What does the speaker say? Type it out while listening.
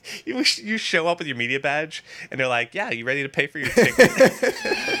You show up with your media badge, and they're like, "Yeah, you ready to pay for your ticket?"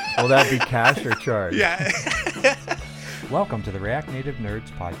 Will that be cash or charge? Yeah. Welcome to the React Native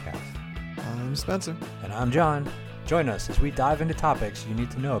Nerds podcast. I'm Spencer. And I'm John. Join us as we dive into topics you need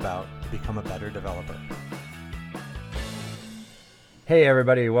to know about to become a better developer. Hey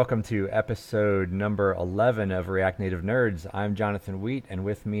everybody, welcome to episode number 11 of React Native Nerds. I'm Jonathan Wheat, and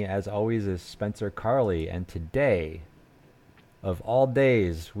with me as always is Spencer Carley. And today, of all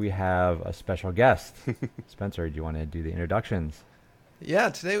days, we have a special guest. Spencer, do you want to do the introductions? Yeah,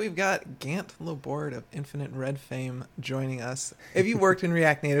 today we've got Gant Laborde of Infinite Red fame joining us. If you worked in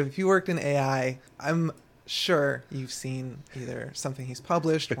React Native, if you worked in AI, I'm sure you've seen either something he's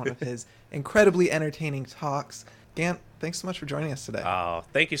published, one of his incredibly entertaining talks. Gant, thanks so much for joining us today. Oh,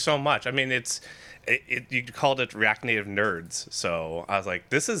 thank you so much. I mean, you called it React Native Nerds, so I was like,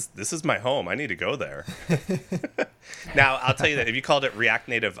 this is my home. I need to go there. Now, I'll tell you that if you called it React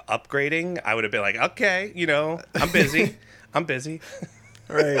Native Upgrading, I would have been like, okay, I'm busy. I'm busy.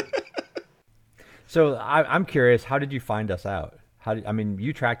 Right. So I'm curious, how did you find us out?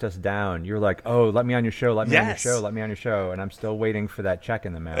 You tracked us down. You were like, oh, let me on your show, let me on your show, let me on your show. And I'm still waiting for that check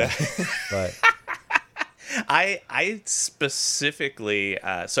in the mail. But I specifically,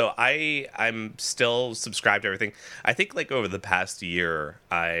 so I'm still subscribed to everything. I think like over the past year,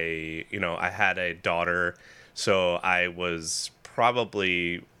 I had a daughter, so I was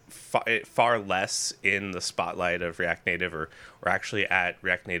probably far less in the spotlight of React Native or actually at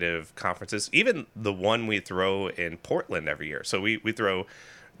React Native conferences, even the one we throw in Portland every year. So we throw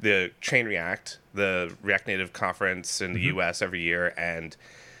the Chain React, the React Native conference in the US every year, and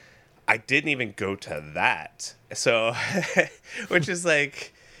I didn't even go to that. So, which is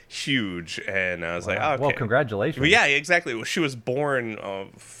like huge. And I was like, oh, okay. Well, congratulations. Well, yeah, exactly. Well, she was born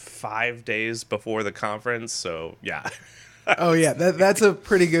 5 days before the conference. So, yeah. Oh, yeah. That's a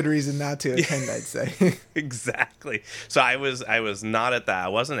pretty good reason not to attend, I'd say. Exactly. So I was not at that. I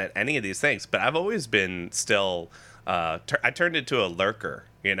wasn't at any of these things. But I've always been still... I turned into a lurker,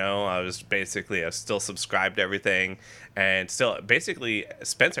 I was still subscribed to everything, and still basically,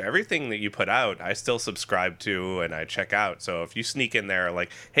 Spencer, everything that you put out, I still subscribe to and I check out. So if you sneak in there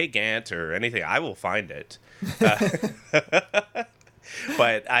like, hey, Gant or anything, I will find it.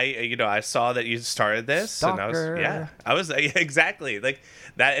 But I saw that you started this. Stalker. And I was exactly like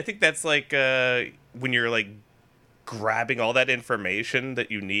that. I think that's like when you're like grabbing all that information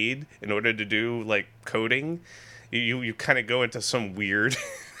that you need in order to do like coding. You kind of go into some weird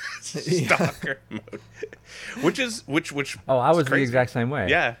stalker mode, which oh, I was crazy. the exact same way.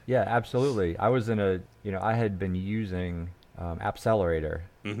 Yeah, absolutely. I was in I had been using Appcelerator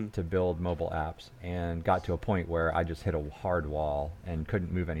to build mobile apps, and got to a point where I just hit a hard wall and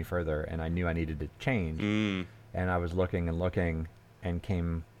couldn't move any further, and I knew I needed to change. And I was looking and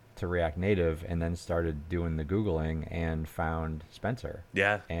came to React Native, and then started doing the Googling and found Spencer.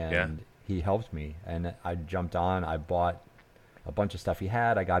 And he helped me, and I jumped on. I bought a bunch of stuff he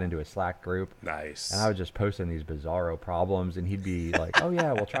had. I got into a Slack group. Nice. And I was just posting these bizarro problems, and he'd be like, oh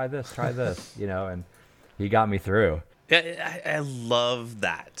yeah, well try this, and he got me through. Yeah, I love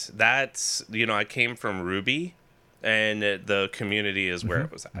that. That's, I came from Ruby, and the community is where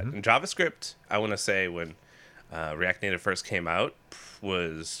it was at. In JavaScript, I want to say when React Native first came out,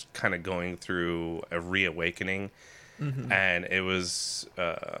 was kind of going through a reawakening. And it was,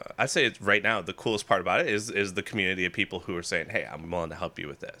 I'd say it's right now, the coolest part about it is the community of people who are saying, hey, I'm willing to help you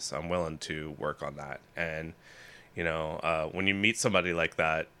with this. I'm willing to work on that. And, when you meet somebody like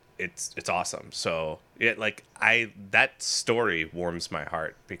that, it's awesome. So that story warms my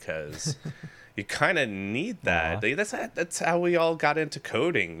heart, because you kind of need that. That's how we all got into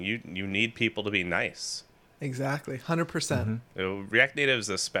coding. You need people to be nice. Exactly. 100%. React Native is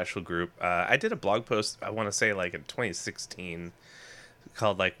a special group. I did a blog post, I want to say like in 2016,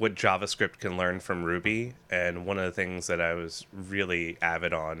 called like what JavaScript can learn from Ruby. And one of the things that I was really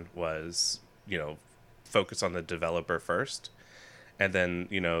avid on was, focus on the developer first. And then,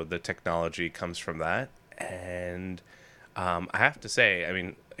 the technology comes from that. And I have to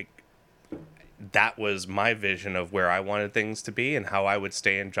say, that was my vision of where I wanted things to be and how I would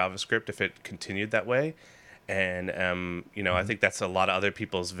stay in JavaScript if it continued that way. And, I think that's a lot of other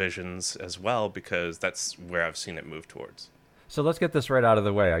people's visions as well, because that's where I've seen it move towards. So let's get this right out of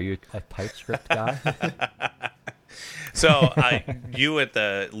the way. Are you a TypeScript guy? So you at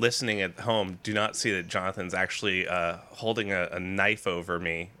the listening at home do not see that Jonathan's actually holding a knife over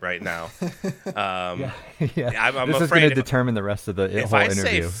me right now. Yeah. I'm This is going afraid to determine the rest of the if whole I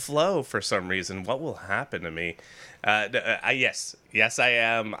say interview. flow for some reason, what will happen to me? Yes, I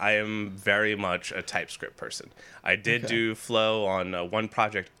am. I am very much a TypeScript person. I did do flow on one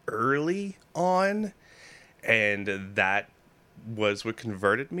project early on, and that was what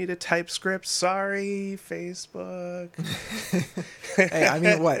converted me to TypeScript. Sorry, Facebook. Hey, I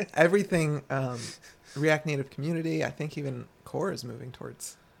mean, what everything React Native community, I think even Core is moving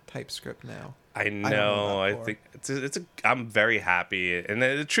towards TypeScript now. I don't know know. about I Core. think I'm very happy, and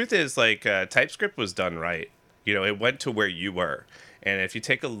the truth is, like, TypeScript was done right. You know, it went to where you were, and if you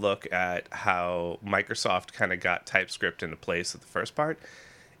take a look at how Microsoft kind of got TypeScript into place at the first part,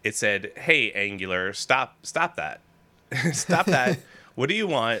 it said, "Hey, Angular, stop that, stop that. What do you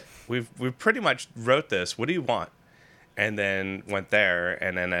want? We've pretty much wrote this. What do you want?" And then went there,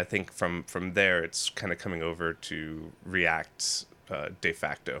 and then I think from there, it's kind of coming over to React de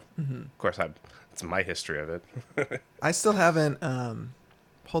facto. Of course, it's my history of it. I still haven't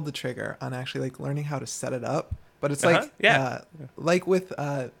pulled the trigger on actually like learning how to set it up, but it's like like with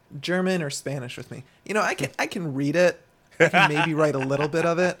German or Spanish with me. You know, I can read it. I can maybe write a little bit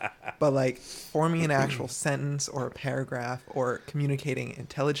of it, but like forming an actual sentence or a paragraph or communicating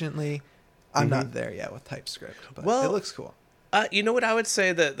intelligently, I'm not there yet with TypeScript. But Well, it looks cool. You know what I would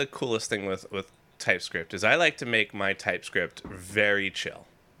say that the coolest thing with TypeScript is I like to make my TypeScript very chill,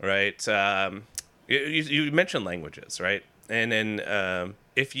 right? You mentioned languages, right? And then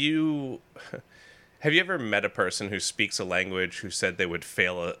if you have you ever met a person who speaks a language who said they would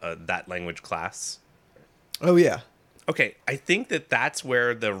fail that language class? Oh yeah. Okay, I think that's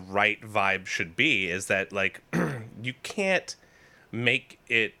where the right vibe should be, is that, like, you can't make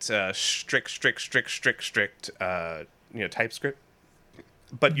it strict, TypeScript,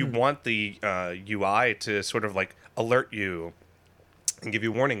 but you want the UI to sort of, like, alert you and give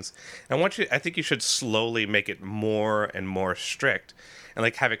you warnings. And I think you should slowly make it more and more strict and,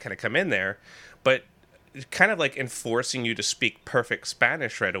 like, have it kind of come in there, but kind of like enforcing you to speak perfect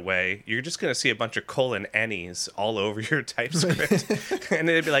Spanish right away. You're just going to see a bunch of :any's all over your TypeScript. And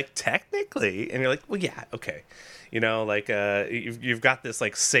it'd be like, technically. And you're like, well, yeah, okay. You know, like, you've got this,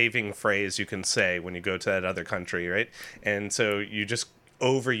 like, saving phrase you can say when you go to that other country, right? And so you just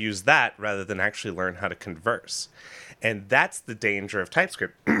overuse that rather than actually learn how to converse. And that's the danger of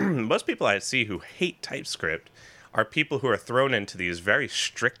TypeScript. Most people I see who hate TypeScript are people who are thrown into these very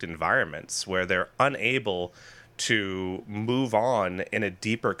strict environments where they're unable to move on in a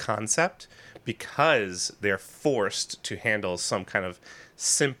deeper concept because they're forced to handle some kind of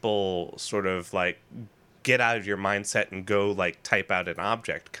simple sort of, like, get out of your mindset and go, like, type out an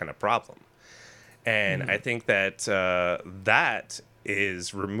object kind of problem. And I think that that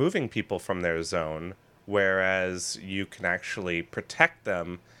is removing people from their zone, whereas you can actually protect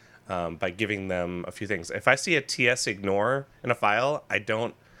them by giving them a few things. If I see a TS ignore in a file, I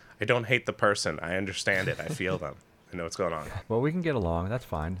don't hate the person. I understand it. I feel them. I know what's going on. Well, we can get along. That's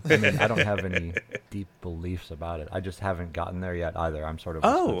fine. I mean, I don't have any deep beliefs about it. I just haven't gotten there yet either. I'm sort of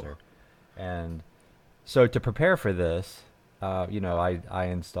a Spencer. And so to prepare for this, you know, I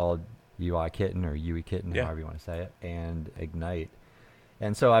installed UIKitten or UIKitten, however you want to say it, and Ignite.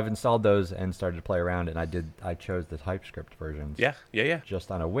 And so I've installed those and started to play around, and I chose the TypeScript versions. Yeah.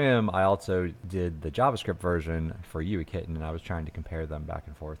 Just on a whim. I also did the JavaScript version for UIKitten, and I was trying to compare them back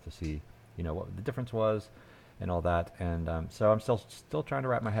and forth to see, you know, what the difference was and all that. And so I'm still trying to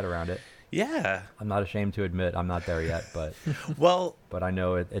wrap my head around it. Yeah. I'm not ashamed to admit I'm not there yet, but Well, but I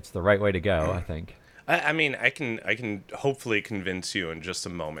know it's the right way to go, I think. I mean, I can hopefully convince you in just a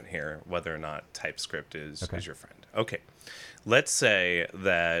moment here whether or not TypeScript is your friend. Okay. Let's say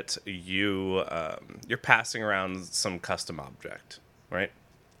that you're passing around some custom object, right?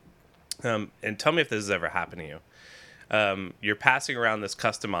 And tell me if this has ever happened to you. You're passing around this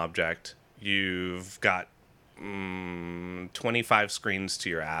custom object. You've got 25 screens to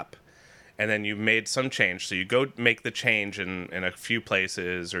your app, and then you made some change. So you go make the change in a few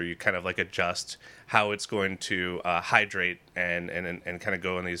places, or you kind of, like, adjust how it's going to hydrate and kind of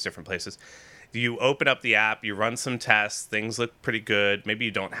go in these different places. You open up the app, you run some tests, things look pretty good. Maybe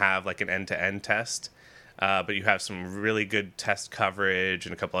you don't have, like, an end-to-end test, but you have some really good test coverage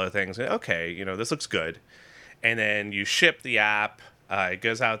and a couple other things. Okay, you know, this looks good. And then you ship the app, it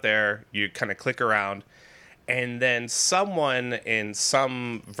goes out there, you kind of click around, and then someone in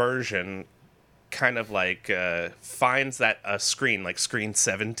some version kind of, like, finds that a screen, like screen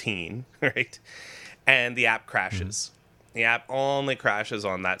 17, right? And the app crashes. The app only crashes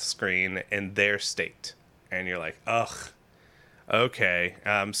on that screen in their state. and you're like, ugh, okay,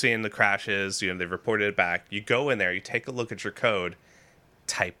 I'm seeing the crashes, they've reported it back. You go in there, you take a look at your code,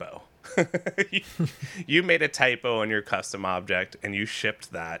 typo. You made a typo on your custom object and you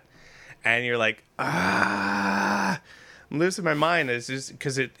shipped that, and you're like, I'm losing my mind. It's just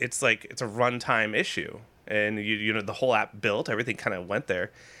because it's like it's a runtime issue, and the whole app built, everything kind of went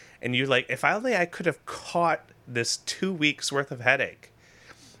there, and you're like, if only I could have caught this 2 weeks worth of headache.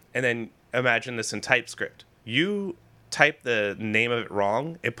 And then imagine this in TypeScript. You type the name of it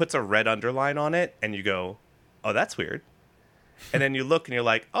wrong, it puts a red underline on it, and you go, oh, that's weird. And then you look and you're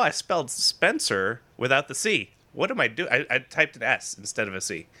like, oh, I spelled Spencer without the C. What am I doing? I typed an S instead of a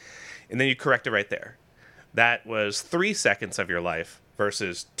C. And then you correct it right there. That was 3 seconds of your life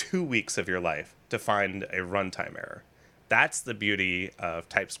versus 2 weeks of your life to find a runtime error. That's the beauty of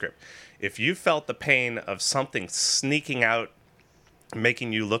TypeScript. If you felt the pain of something sneaking out,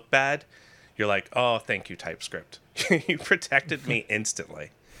 making you look bad, you're like, oh, thank you, TypeScript. You protected me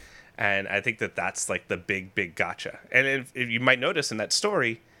instantly. And I think that's like the big gotcha. And if you might notice in that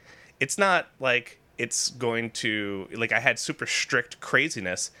story, it's not like it's going to, like, I had super strict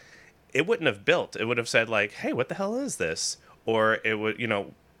craziness. It wouldn't have built. It would have said like, hey, what the hell is this? Or it would,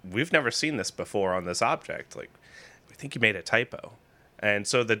 we've never seen this before on this object. Like, we think you made a typo. And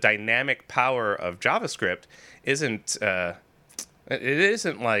so the dynamic power of JavaScript isn't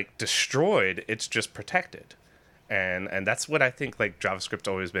like destroyed. It's just protected. And that's what I think, like, JavaScript's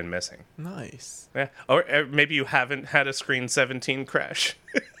always been missing. Nice. Yeah. Or maybe you haven't had a Screen 17 crash.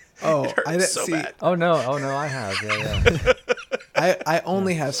 Oh, I didn't so see. bad. Oh no, I have. Yeah. I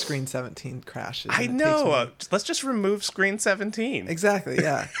only have Screen 17 crashes. I know. Let's just remove Screen 17. Exactly.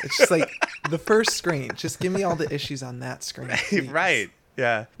 Yeah. It's just like the first screen. Just give me all the issues on that screen. Please. Right.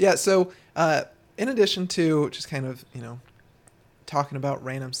 Yeah. Yeah. So, in addition to just kind of talking about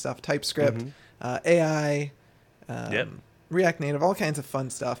random stuff, TypeScript, AI. Yep. React Native, all kinds of fun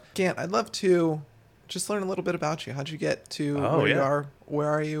stuff. Gant, I'd love to just learn a little bit about you. How'd you get to where you are? Where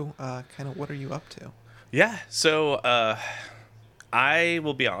are you? Kind of what are you up to? Yeah. So I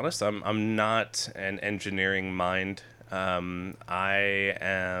will be honest. I'm not an engineering mind. I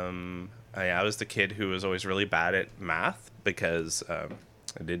was the kid who was always really bad at math because I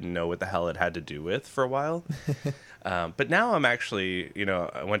didn't know what the hell it had to do with for a while. But now I'm actually,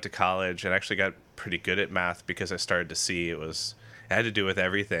 I went to college and actually got pretty good at math because I started to see it had to do with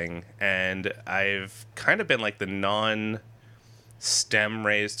everything. And I've kind of been like the non-STEM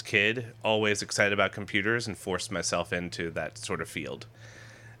raised kid, always excited about computers, and forced myself into that sort of field.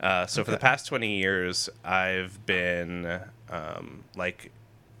 So for the past 20 years, I've been like,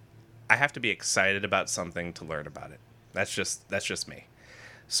 I have to be excited about something to learn about it. That's just me.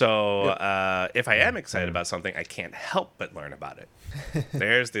 So if I am excited about something, I can't help but learn about it.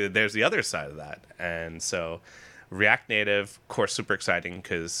 There's the other side of that. And so React Native, of course, super exciting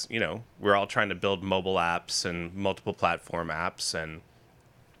because, we're all trying to build mobile apps and multiple platform apps. And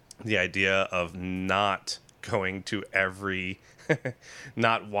the idea of not going to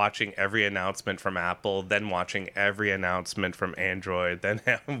not watching every announcement from Apple, then watching every announcement from Android, then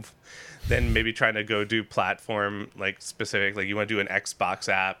maybe trying to go do platform like specific, like you want to do an Xbox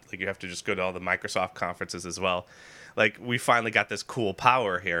app, like you have to just go to all the Microsoft conferences as well. Like we finally got this cool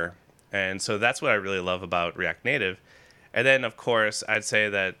power here. And so that's what I really love about React Native. And then of course, I'd say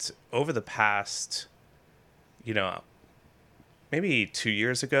that over the past, maybe 2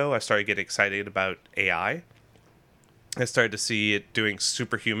 years ago, I started getting excited about AI. I started to see it doing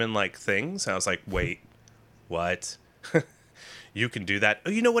superhuman-like things. And I was like, wait, what? You can do that? Oh,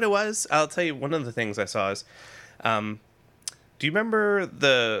 you know what it was? I'll tell you, one of the things I saw is, do you remember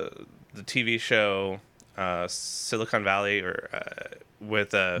the TV show Silicon Valley, or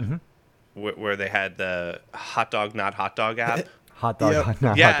with where they had the hot dog not hot dog app? Hot dog, Yep.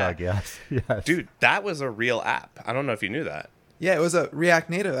 not hot dog. Yes. Dude, that was a real app. I don't know if you knew that. Yeah, it was a React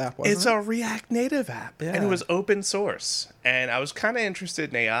Native app, wasn't It's it? a React Native app, and it was open source. And I was kind of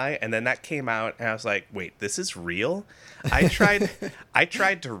interested in AI, and then that came out, and I was like, "Wait, this is real?" I tried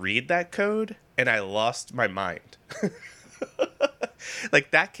to read that code, and I lost my mind.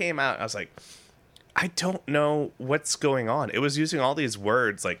 Like that came out, I was like, I don't know what's going on. It was using all these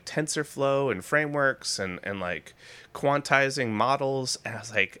words like TensorFlow and frameworks and like quantizing models, and I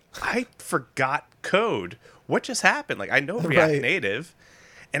was like, I forgot code. What just happened? Like, I know React Native,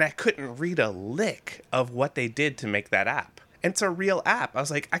 and I couldn't read a lick of what they did to make that app. And it's a real app. I was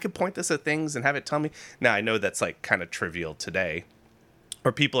like, I could point this at things and have it tell me. Now, I know that's like kind of trivial today.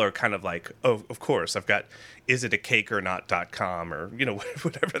 Or people are kind of like, oh, of course, I've got isitacakeornot.com or,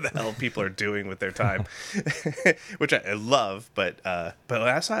 whatever the hell people are doing with their time, which I love. But when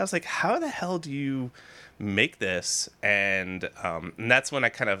I saw it, I was like, how the hell do you make this. And that's when I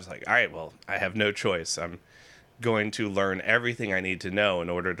kind of was like, all right, well, I have no choice. I'm going to learn everything I need to know in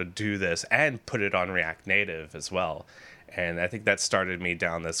order to do this and put it on React Native as well. And I think that started me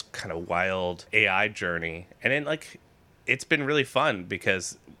down this kind of wild AI journey. And then, like, it's been really fun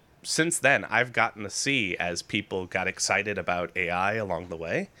because since then I've gotten to see as people got excited about AI along the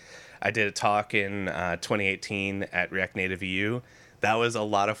way. I did a talk in 2018 at React Native EU. That was a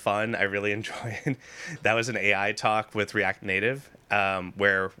lot of fun. I really enjoyed. That was an AI talk with React Native,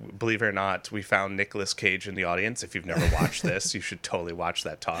 where, believe it or not, we found Nicolas Cage in the audience. If you've never watched this, you should totally watch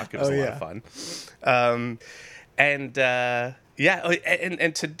that talk. It was a lot of fun. And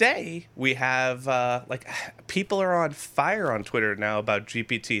today we have like people are on fire on Twitter now about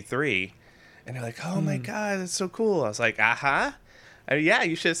GPT-3, and they're like, "Oh my god, that's so cool!" I was like, yeah,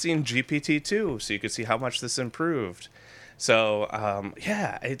 you should have seen GPT-2 so you could see how much this improved. So I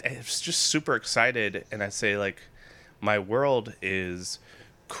was just super excited, and I say, like, my world is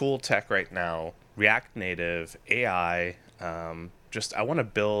cool tech right now, React Native, AI. I want to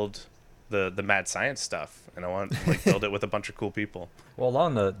build the mad science stuff, and I want to build it with a bunch of cool people. Well,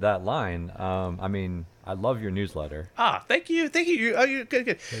 along that line, I mean, I love your newsletter. Thank you. You're good.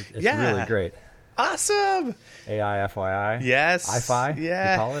 It's really great. Awesome. AI FYI. Yes. IFI.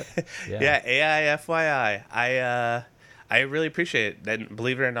 Yeah. You call it. Yeah. AI FYI. I really appreciate it. And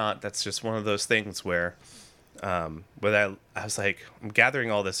believe it or not, that's just one of those things where I was like, I'm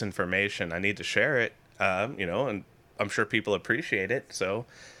gathering all this information. I need to share it. And I'm sure people appreciate it. So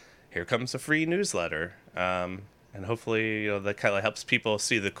here comes a free newsletter. And hopefully, that kind of helps people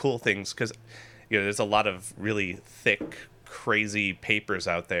see the cool things, because there's a lot of really thick, crazy papers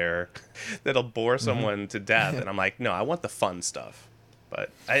out there that'll bore someone to death, and I'm like, no, I want the fun stuff.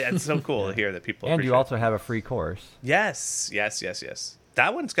 But it's so cool to hear that people and appreciate you also have a free course. Yes.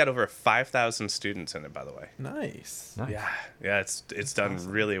 That one's got over 5,000 students in it, by the way. Nice. Yeah, it's done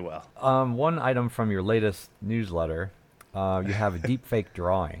awesome. Really well. One item from your latest newsletter, you have a deepfake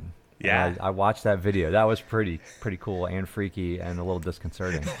drawing. Yeah, I watched that video. That was pretty cool and freaky and a little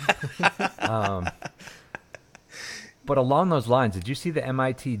disconcerting. But along those lines, did you see the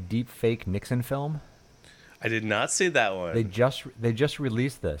MIT deepfake Nixon film? I did not see that one. They just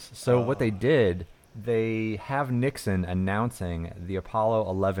released this. So what they did, they have Nixon announcing the Apollo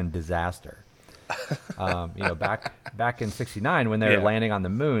 11 disaster. Back in '69 when they were landing on the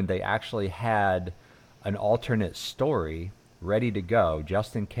moon, they actually had an alternate story ready to go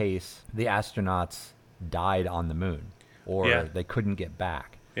just in case the astronauts died on the moon or they couldn't get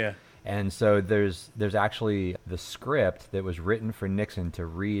back. Yeah. And so there's actually the script that was written for Nixon to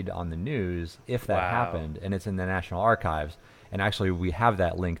read on the news if that happened, and it's in the National Archives. And actually, we have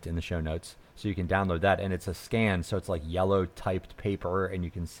that linked in the show notes, so you can download that. And it's a scan, so it's like yellow typed paper, and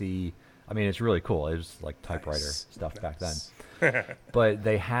you can see. I mean, it's really cool. It was like typewriter stuff back then. But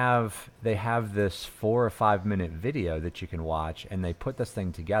they have this 4 or 5 minute video that you can watch, and they put this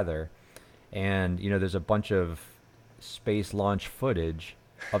thing together, and there's a bunch of space launch footage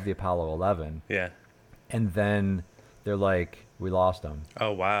of the Apollo 11. Yeah. And then they're like, we lost them.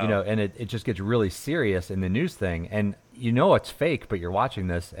 Oh, wow. And it just gets really serious in the news thing. And it's fake, but you're watching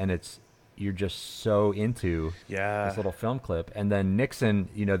this and you're just so into this little film clip. And then Nixon,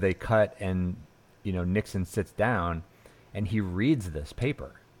 they cut and, Nixon sits down and he reads this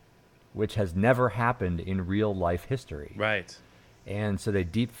paper, which has never happened in real life history. Right. And so they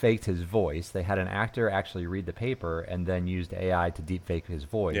deep faked his voice. They had an actor actually read the paper and then used AI to deep fake his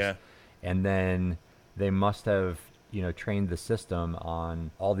voice. Yeah. And then they must have, trained the system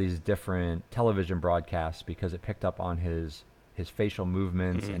on all these different television broadcasts because it picked up on his facial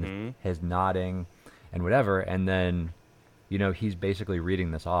movements and his nodding and whatever. And then, he's basically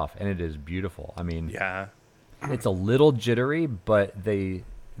reading this off, and it is beautiful. I mean, it's a little jittery, but they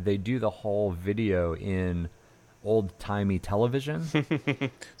do the whole video in old-timey television.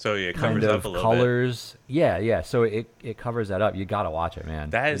 So it covers up a little colors. Bit. Yeah. So it covers that up. You got to watch it, man.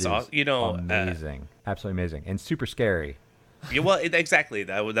 That is awesome. Amazing. Absolutely amazing. And super scary. Yeah, well, exactly.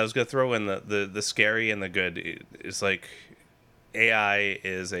 That was going to throw in the scary and the good. It's like AI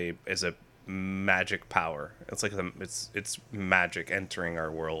is a magic power. It's like it's magic entering our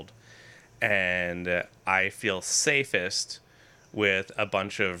world. And I feel safest with a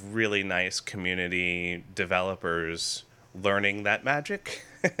bunch of really nice community developers learning that magic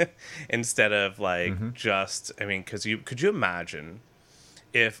instead of because could you imagine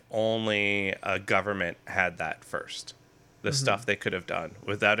if only a government had that first, the stuff they could have done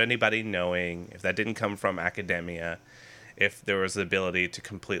without anybody knowing, if that didn't come from academia, if there was the ability to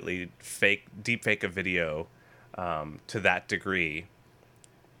completely deep fake a video to that degree.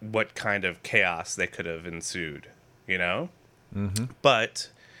 what kind of chaos they could have ensued, you know? Mm-hmm. But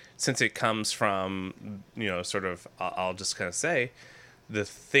since it comes from, sort of, I'll just kind of say, the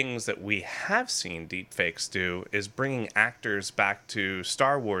things that we have seen deepfakes do is bringing actors back to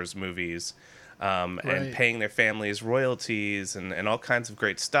Star Wars movies, and Right. paying their families royalties and all kinds of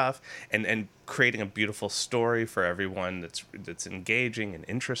great stuff, and creating a beautiful story for everyone that's engaging and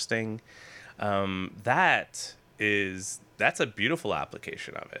interesting. That's a beautiful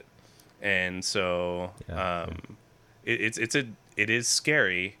application of it. And so Yeah, it is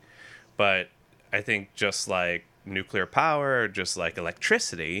scary, but I think just like nuclear power, just like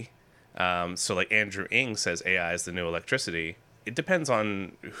electricity, so like Andrew Ng says AI is the new electricity. It depends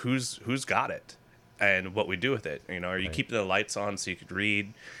on who's got it and what we do with it. Are you Right. keeping the lights on so you could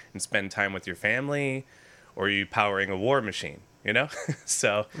read and spend time with your family, or are you powering a war machine?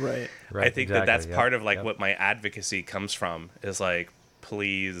 So Right. I Right, think that that's exactly, part yep, of like yep. what my advocacy comes from, is like,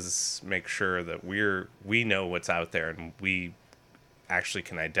 please make sure that we know what's out there, and we actually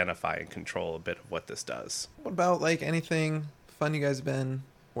can identify and control a bit of what this does. What about like anything fun you guys have been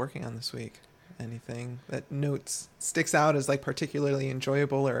working on this week? Anything that notes sticks out as like particularly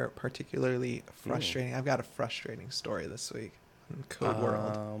enjoyable or particularly frustrating? I've got a frustrating story this week in Code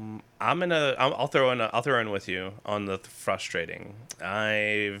World. I'll throw in with you on the frustrating.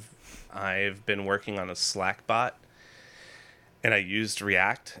 I've been working on a Slack bot, and I used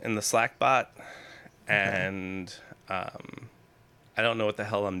React in the Slack bot, and I don't know what the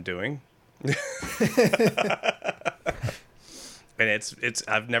hell I'm doing. And it's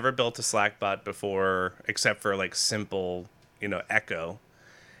I've never built a Slack bot before, except for like simple, Echo.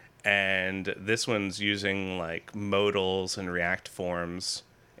 And this one's using like modals and React forms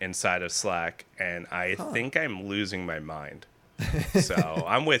inside of Slack, and I think I'm losing my mind. So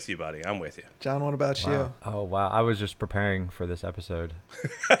I'm with you, buddy. I'm with you. John, what about Wow. Oh wow! I was just preparing for this episode.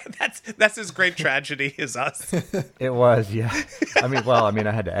 That's as great tragedy as us. It was, yeah. I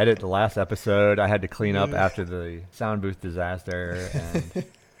had to edit the last episode. I had to clean up after the sound booth disaster,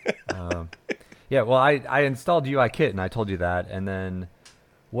 and yeah. Well, I installed UIKit, and I told you that. And then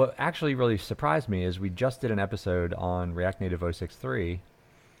what actually really surprised me is we just did an episode on React Native 0.6.3,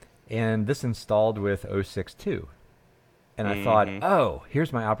 and this installed with 0.6.2. And I thought, oh,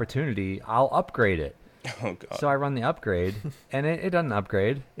 here's my opportunity. I'll upgrade it. Oh god. So I run the upgrade, and it doesn't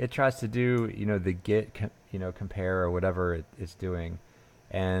upgrade. It tries to do, the git, compare or whatever it's doing.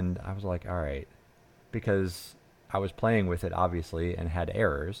 And I was like, all right, because I was playing with it, obviously, and had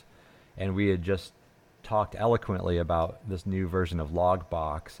errors. And we had just talked eloquently about this new version of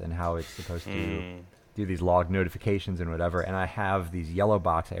Logbox and how it's supposed to do these log notifications and whatever. And I have these yellow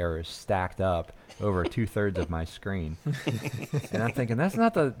box errors stacked up over 2/3 of my screen. And I'm thinking, that's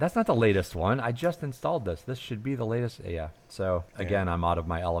not the latest one. I just installed this. This should be the latest. Yeah. So again, I'm out of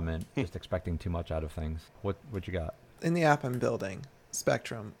my element, just expecting too much out of things. What you got? In the app I'm building,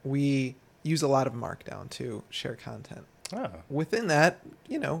 Spectrum, we use a lot of Markdown to share content. Oh. Within that,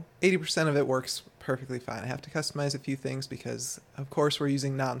 80% of it works perfectly fine. I have to customize a few things because, of course, we're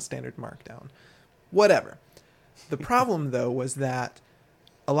using non-standard Markdown. Whatever. The problem, though, was that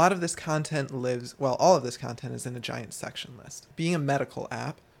a lot of this content all of this content is in a giant section list. Being a medical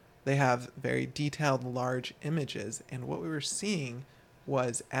app, they have very detailed, large images. And what we were seeing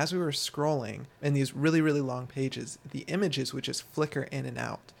was, as we were scrolling in these really, really long pages, the images would just flicker in and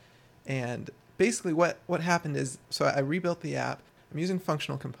out. And basically what happened is, so I rebuilt the app. I'm using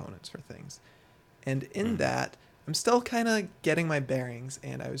functional components for things. And in that, I'm still kind of getting my bearings,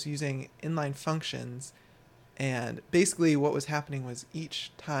 and I was using inline functions. And basically what was happening was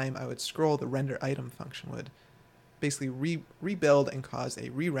each time I would scroll, the render item function would basically rebuild and cause a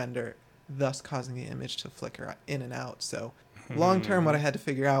re-render, thus causing the image to flicker in and out. So long term, what I had to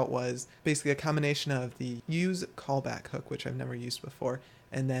figure out was basically a combination of the use callback hook, which I've never used before,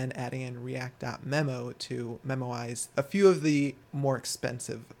 and then adding in react.memo to memoize a few of the more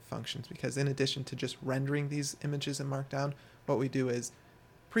expensive functions. Because in addition to just rendering these images in Markdown, what we do is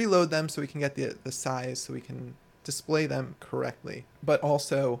preload them so we can get the size so we can display them correctly. But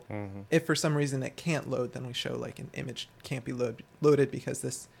also, if for some reason it can't load, then we show like an image can't be loaded because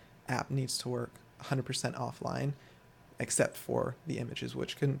this app needs to work 100% offline, except for the images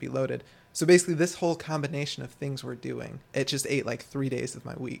which couldn't be loaded. So basically this whole combination of things we're doing, it just ate like 3 days of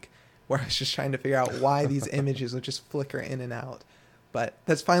my week, where I was just trying to figure out why these images would just flicker in and out. But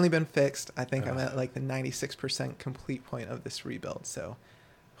that's finally been fixed. I think I'm at like the 96% complete point of this rebuild. So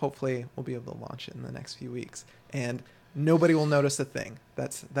hopefully we'll be able to launch it in the next few weeks. And nobody will notice a thing.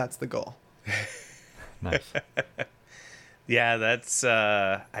 That's the goal. Nice. Yeah, that's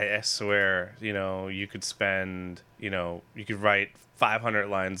I swear, you could spend, you could write 500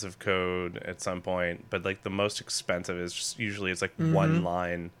 lines of code at some point, but like the most expensive is just usually it's like one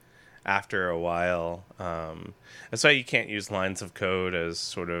line after a while. That's why you can't use lines of code as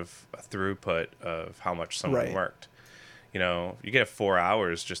sort of a throughput of how much someone Right. worked. You get 4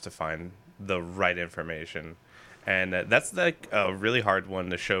 hours just to find the right information. And that's like a really hard one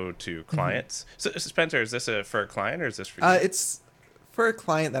to show to clients. So Spencer, is this for a client or is this for you? It's for a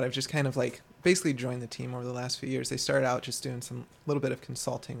client that I've just kind of like basically joined the team over the last few years. They started out just doing some little bit of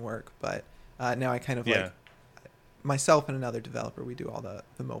consulting work, but now I kind of like myself and another developer, we do all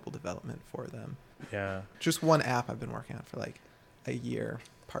the mobile development for them. Yeah. Just one app I've been working on for like a year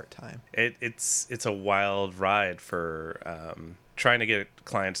part-time. It's a wild ride for trying to get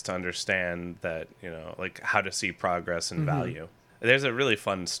clients to understand that, like how to see progress and value. There's a really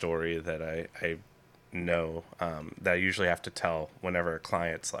fun story that I know that I usually have to tell whenever a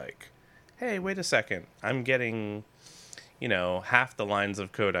client's like, hey, wait a second, I'm getting, half the lines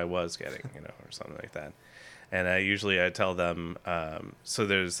of code I was getting, or something like that. And I tell them, so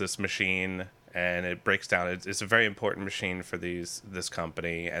there's this machine and it breaks down. It's a very important machine for this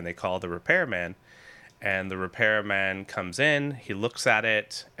company, and they call the repairman. And the repairman comes in, he looks at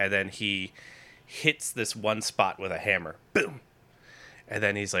it, and then he hits this one spot with a hammer. Boom! And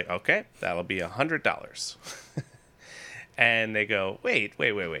then he's like, okay, that'll be $100. And they go, wait,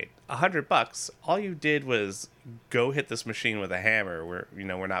 $100? All you did was go hit this machine with a hammer.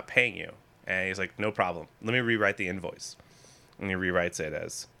 We're not paying you. And he's like, no problem. Let me rewrite the invoice. And he rewrites it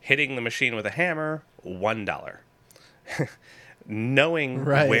as hitting the machine with a hammer, $1. Knowing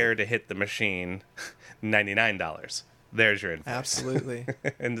where to hit the machine, $99. There's your invoice. Absolutely.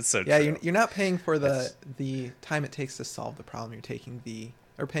 And it's so yeah, true. you're not paying for the time it takes to solve the problem.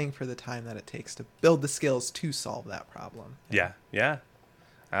 You're paying for the time that it takes to build the skills to solve that problem. Yeah.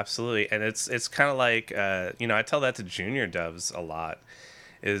 Absolutely. And it's kind of like, I tell that to junior devs a lot,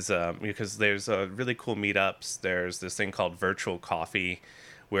 is because there's really cool meetups. There's this thing called Virtual Coffee,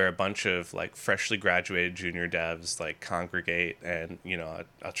 where a bunch of like freshly graduated junior devs like congregate, and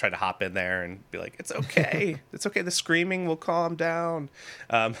I'll try to hop in there and be like, it's okay, it's okay, the screaming will calm down.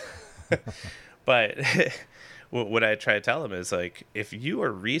 But what I try to tell them is like, if you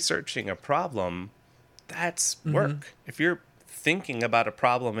are researching a problem, that's work. If you're thinking about a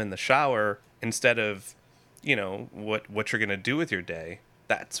problem in the shower instead of what you're gonna do with your day,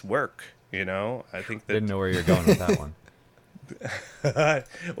 that's work. I think that Didn't know where you're going with that one.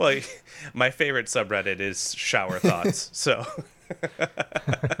 Well, my favorite subreddit is shower thoughts. So,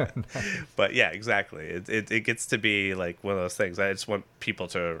 but yeah, exactly. It gets to be like one of those things. I just want people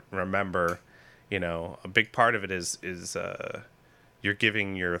to remember, a big part of it is you're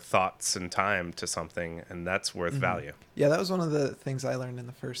giving your thoughts and time to something, and that's worth value. Yeah, that was one of the things I learned in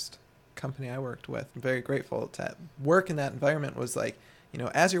the first company I worked with. I'm very grateful to work in that environment. Was like,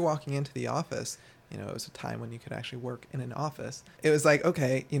 as you're walking into the office, it was a time when you could actually work in an office. It was like,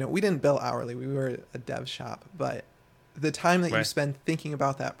 okay, we didn't bill hourly. We were a dev shop, but the time that you spend thinking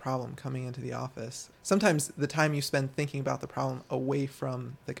about that problem coming into the office, sometimes the time you spend thinking about the problem away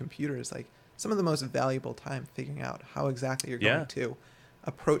from the computer is like some of the most valuable time figuring out how exactly you're going to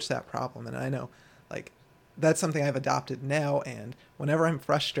approach that problem. And I know like that's something I've adopted now. And whenever I'm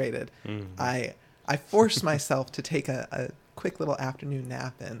frustrated, I force myself to take a quick little afternoon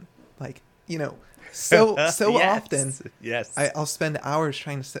nap, and like, so often I'll spend hours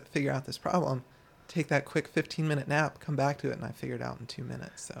trying to figure out this problem, take that quick 15-minute nap, come back to it, and I figure it out in 2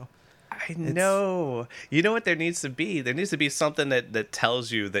 minutes. So I know. You know what there needs to be? There needs to be something that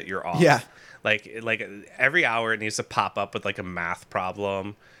tells you that you're off. Yeah. Like every hour it needs to pop up with like a math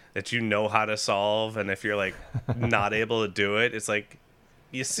problem that you know how to solve, and if you're like not able to do it, it's like,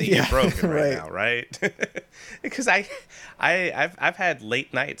 you see you're broken right now, right? Because I've had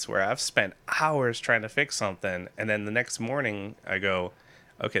late nights where I've spent hours trying to fix something, and then the next morning I go,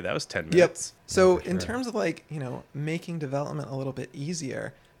 okay, that was 10 minutes. Yep. So in terms of like, making development a little bit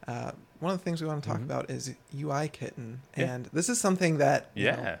easier, one of the things we want to talk about is UI Kitten. And this is something that,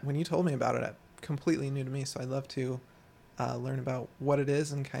 when you told me about it, completely new to me. So I'd love to learn about what it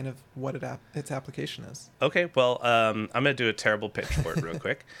is and kind of what its application is. Okay, well, I'm going to do a terrible pitch for it real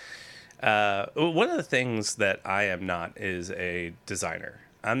quick. One of the things that I am not is a designer.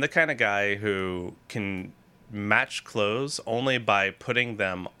 I'm the kind of guy who can match clothes only by putting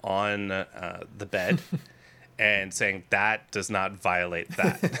them on the bed and saying that does not violate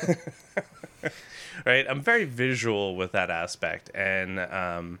that. Right? I'm very visual with that aspect, and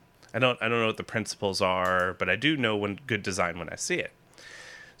I don't know what the principles are, but I do know when good design when I see it.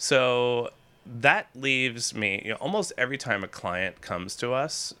 So that leaves me, almost every time a client comes to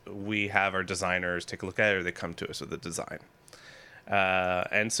us, we have our designers take a look at it, or they come to us with a design.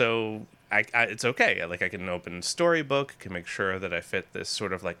 And so it's okay. Like, I can open Storybook, can make sure that I fit this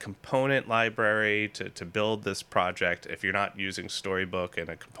sort of like component library to build this project. If you're not using Storybook and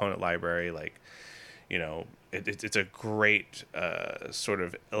a component library, like, it's a great sort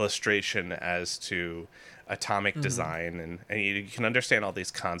of illustration as to atomic design, and you can understand all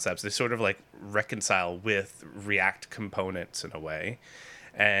these concepts. They sort of like reconcile with React components in a way.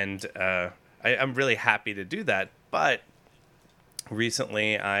 And I'm really happy to do that. But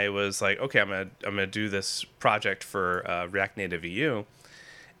recently I was like, okay, I'm gonna do this project for React Native EU,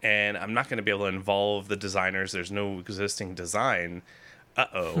 and I'm not going to be able to involve the designers. There's no existing design.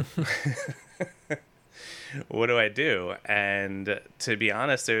 What do I do? And to be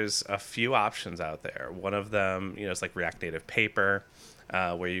honest, there's a few options out there. One of them, is like React Native Paper,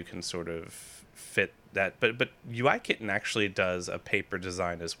 where you can sort of fit that. But UIKitten actually does a paper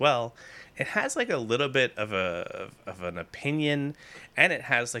design as well. It has like a little bit of an opinion, and it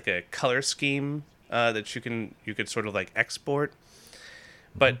has like a color scheme that you could sort of like export.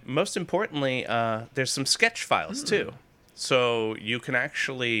 But most importantly, there's some sketch files too. So you can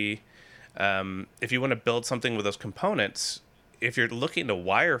actually, if you want to build something with those components, if you're looking to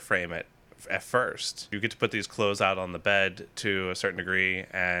wireframe it at first, you get to put these clothes out on the bed to a certain degree,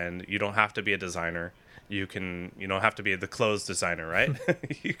 and you don't have to be a designer. You don't have to be the clothes designer, right?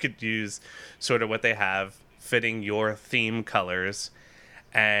 You could use sort of what they have, fitting your theme colors.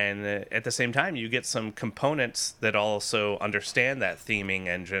 And at the same time, you get some components that also understand that theming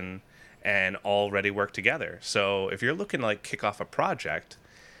engine and already work together. So if you're looking to like kick off a project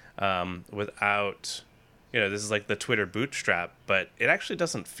without, this is like the Twitter bootstrap, but it actually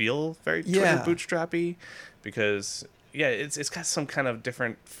doesn't feel very Twitter bootstrappy, because it's got some kind of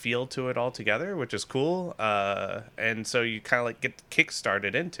different feel to it altogether, which is cool. And so you kind of like get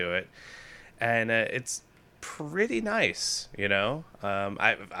kick-started into it, and it's pretty nice. I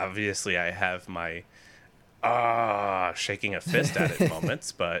have my shaking a fist at it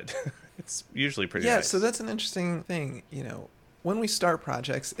moments, but it's usually pretty nice. So that's an interesting thing. When we start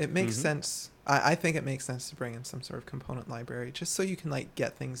projects, it makes sense. I think it makes sense to bring in some sort of component library, just so you can like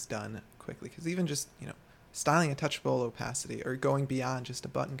get things done quickly. Because even just styling a touchable opacity or going beyond just a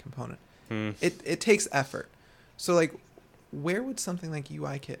button component, it takes effort. So like, where would something like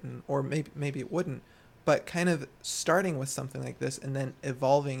UIKitten, or maybe it wouldn't, but kind of starting with something like this and then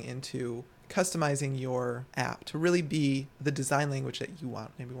evolving into customizing your app to really be the design language that you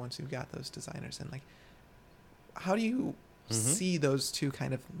want, maybe once you've got those designers in, like, how do you see those two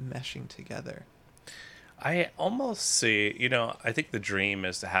kind of meshing together? I almost see, I think the dream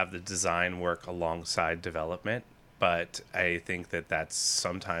is to have the design work alongside development, but I think that that's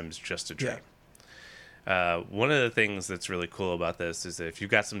sometimes just a dream. One of the things that's really cool about this is that if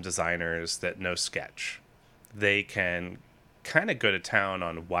you've got some designers that know Sketch, they can kind of go to town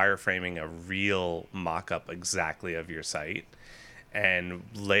on wireframing a real mock-up exactly of your site and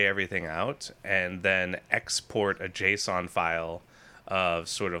lay everything out, and then export a JSON file of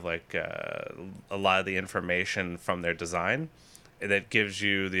sort of like a lot of the information from their design. And that gives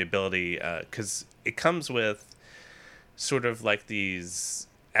you the ability, because it comes with sort of like these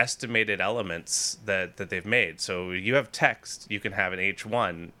estimated elements that they've made. So you have text, you can have an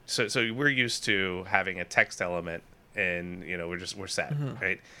H1. So we're used to having a text element, and we're set,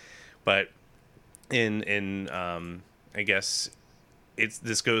 right? But in I guess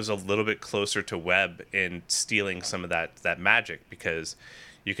this goes a little bit closer to web in stealing some of that magic, because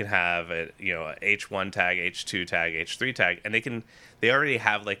you can have a H1 tag, H2 tag, H3 tag, and they already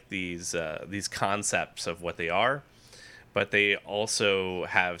have like these concepts of what they are, but they also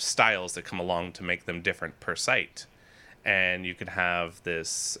have styles that come along to make them different per site. And you can have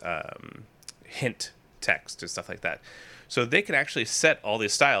this hint text and stuff like that. So they can actually set all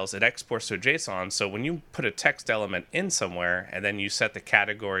these styles. It exports to JSON. So when you put a text element in somewhere, and then you set the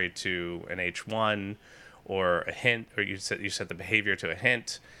category to an H1 or a hint, or you set the behavior to a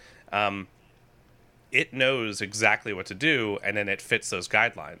hint, it knows exactly what to do, and then it fits those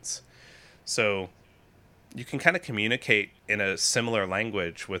guidelines. So you can kind of communicate in a similar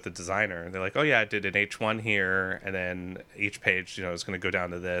language with the designer. They're like, oh yeah, I did an H1 here, and then each page, is going to go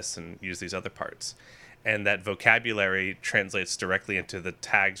down to this and use these other parts. And that vocabulary translates directly into the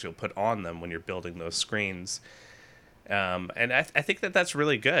tags you'll put on them when you're building those screens. And I think that that's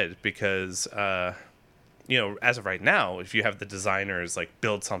really good, because, as of right now, if you have the designers like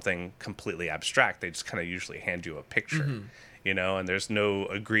build something completely abstract, they just kind of usually hand you a picture. and there's no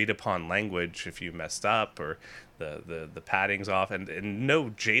agreed upon language if you messed up or the padding's off, and no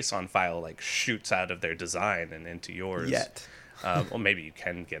JSON file like shoots out of their design and into yours Yet. well, maybe you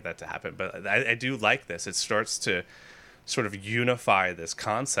can get that to happen, but I do like this. It starts to sort of unify this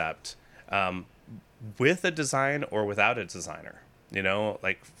concept with a design or without a designer.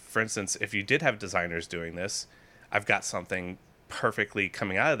 Like, for instance, if you did have designers doing this, I've got something perfectly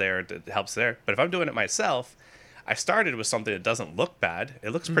coming out of there that helps there. But if I'm doing it myself, I started with something that doesn't look bad.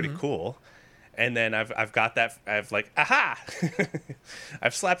 It looks pretty cool. And then I've got that, I've like, aha!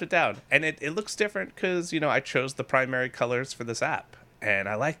 I've slapped it down. And it looks different because, I chose the primary colors for this app. And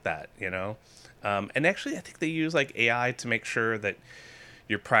I like that, And actually, I think they use like AI to make sure that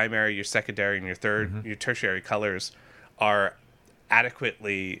your primary, your secondary, and your tertiary colors are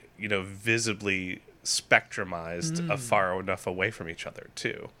adequately, visibly spectrumized far enough away from each other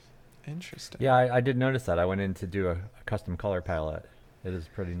too. Interesting. Yeah, I did notice that. I went in to do a custom color palette. It is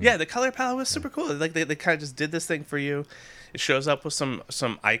pretty neat. Yeah, the color palette was super cool. Like they kind of just did this thing for you. It shows up with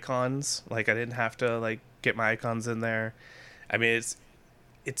some icons. Like I didn't have to like get my icons in there. I mean,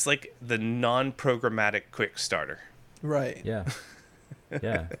 it's like the non-programmatic quick starter. Right. Yeah.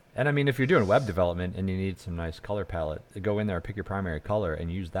 Yeah. And I mean, if you're doing web development and you need some nice color palette, go in there, pick your primary color,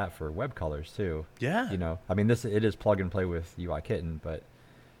 and use that for web colors too. Yeah. I mean, it is plug and play with UIKitten, but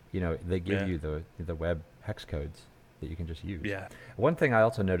they give you the web hex codes that you can just use. Yeah. One thing I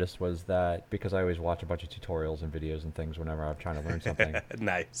also noticed was that, because I always watch a bunch of tutorials and videos and things whenever I'm trying to learn something,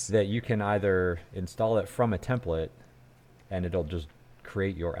 nice. that you can either install it from a template and it'll just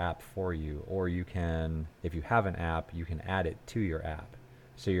create your app for you, or you can, if you have an app, you can add it to your app.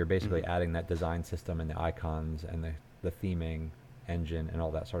 So you're basically adding that design system and the icons and the theming engine and all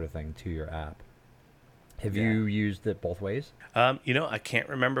that sort of thing to your app. Have you used it both ways? I can't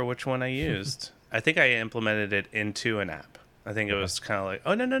remember which one I used. I think I implemented it into an app. I think it was kind of like,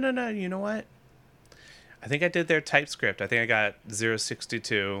 oh, no. You know what? I think I did their TypeScript. I think I got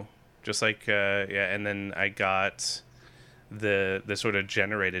 062, just like, and then I got the sort of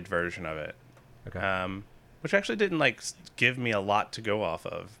generated version of it. Okay. Which actually didn't like give me a lot to go off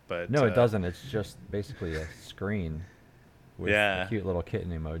of, but no, it doesn't. It's just basically a screen with a cute little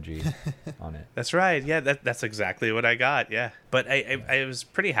kitten emoji on it. That's right. Yeah, that's exactly what I got. Yeah, but I was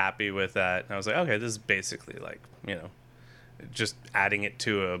pretty happy with that. And I was like, okay, this is basically like just adding it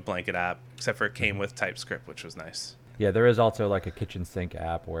to a blanket app, except for it came with TypeScript, which was nice. Yeah, there is also like a kitchen sink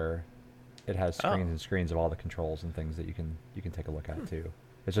app where it has screens and screens of all the controls and things that you can take a look at too.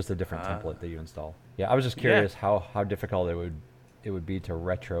 It's just a different template that you install. Yeah, I was just curious how difficult it would be to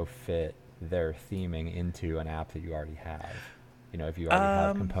retrofit their theming into an app that you already have. If you already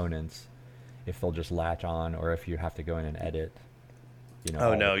have components, if they'll just latch on, or if you have to go in and edit.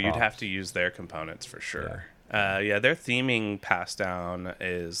 Oh no, you'd have to use their components for sure. Yeah, their theming pass down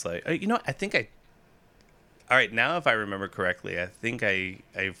is like, I think all right, now if I remember correctly, I think I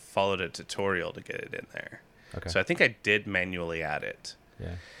followed a tutorial to get it in there. Okay. So I think I did manually add it.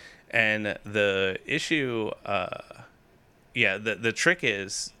 Yeah. And the issue, the trick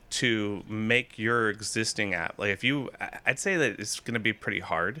is to make your existing app, like I'd say that it's going to be pretty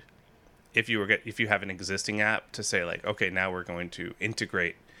hard if you have an existing app to say like, okay, now we're going to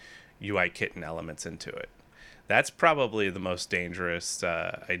integrate UIKitten elements into it. That's probably the most dangerous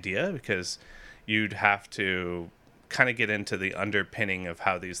idea, because you'd have to kind of get into the underpinning of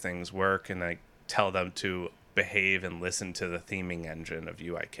how these things work and like tell them to behave and listen to the theming engine of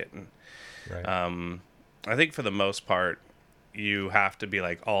UIKitten. Right. I think for the most part, you have to be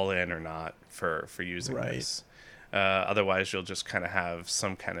like all in or not for using this. Otherwise, you'll just kind of have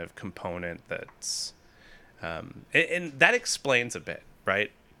some kind of component that's, and that explains a bit,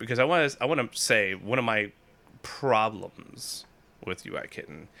 right? Because I want to say one of my problems with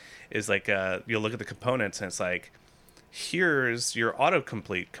UIKitten is like you'll look at the components and it's like, here's your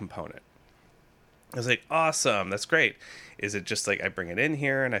autocomplete component. I was like, awesome, that's great. Is it just like I bring it in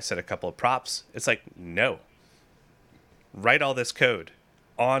here and I set a couple of props? It's like, no. Write all this code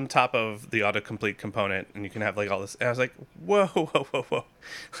on top of the autocomplete component and you can have like all this. And I was like, whoa.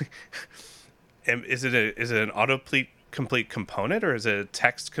 And is it an autocomplete component, or is it a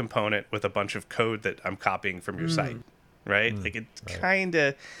text component with a bunch of code that I'm copying from your site? Right? Like it kind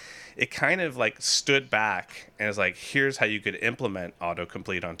of like stood back and was like, here's how you could implement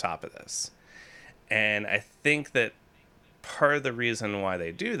autocomplete on top of this. And I think that part of the reason why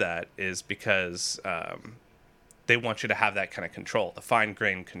they do that is because they want you to have that kind of control, the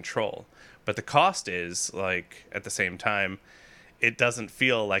fine-grained control. But the cost is, like, at the same time, it doesn't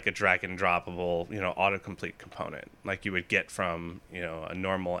feel like a drag-and-droppable, autocomplete component like you would get from, a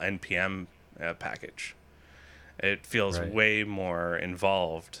normal NPM package. It feels Right. way more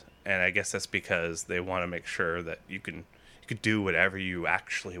involved, and I guess that's because they want to make sure that you could do whatever you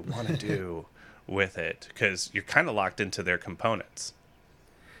actually want to do with it, because you're kind of locked into their components.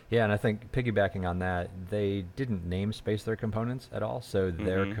 Yeah, and I think piggybacking on that, they didn't namespace their components at all, so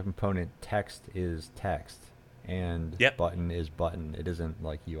their component text is text, and Yep. button is button. It isn't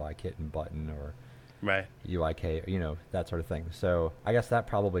like UIKit and button or Right. UIK, that sort of thing. So I guess that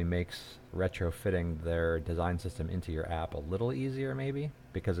probably makes retrofitting their design system into your app a little easier, maybe,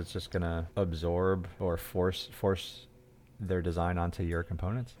 because it's just gonna absorb or force their design onto your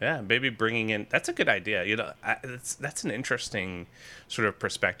components. Yeah, maybe bringing in, that's a good idea. That's an interesting sort of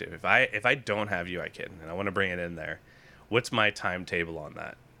perspective. If I don't have UIKit and I want to bring it in there, what's my timetable on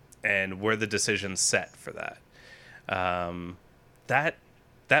that, and where the decisions set for that?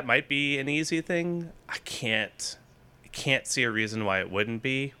 That might be an easy thing. I can't see a reason why it wouldn't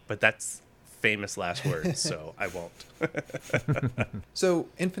be, but that's famous last words, so I won't. So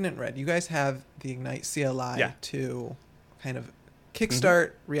Infinite Red, you guys have the Ignite CLI Yeah. to kind of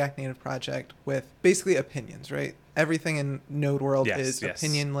kickstart React Native project with basically opinions, right? Everything in Node world Yes, is yes.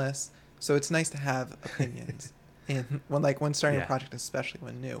 opinionless, so it's nice to have opinions when starting Yeah. a project, especially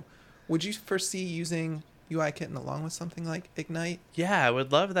when new. Would you foresee using UIKit along with something like Ignite? Yeah, I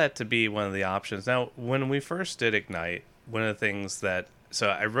would love that to be one of the options. Now, when we first did Ignite, one of the things so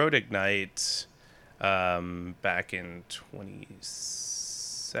I wrote Ignite back in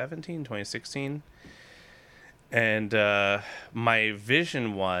 2017, 2016. And my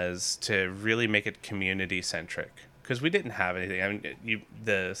vision was to really make it community-centric, because we didn't have anything. I mean,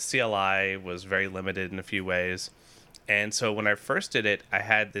 the CLI was very limited in a few ways. And so when I first did it, I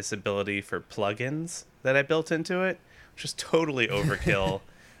had this ability for plugins that I built into it, which is totally overkill.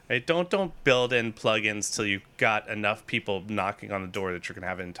 Right? Don't build in plugins till you've got enough people knocking on the door that you're going to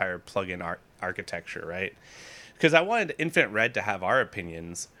have an entire plugin architecture, right? Because I wanted Infinite Red to have our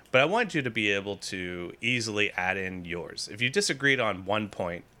opinions, but I wanted you to be able to easily add in yours. If you disagreed on one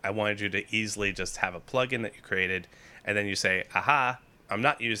point, I wanted you to easily just have a plugin that you created, and then you say, aha, I'm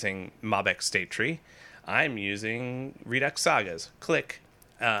not using MobX State Tree. I'm using Redux Sagas. Click.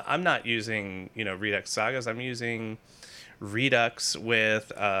 I'm not using, Redux Sagas. I'm using Redux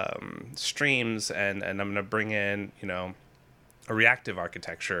with streams, and I'm going to bring in, a reactive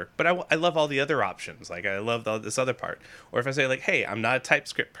architecture, but I love all the other options. Like, I love this other part. Or if I say, like, hey, I'm not a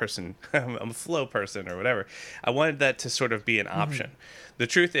TypeScript person, I'm a Flow person or whatever, I wanted that to sort of be an option. The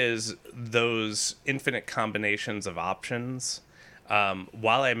truth is, those infinite combinations of options,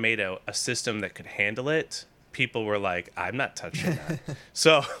 while I made a system that could handle it, people were like, I'm not touching that.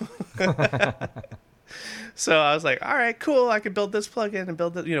 So I was like, all right, cool, I could build this plugin and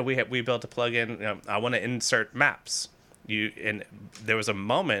build it. We built a plugin. I want to insert maps. And there was a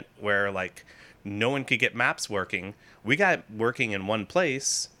moment where, like, no one could get maps working. We got working in one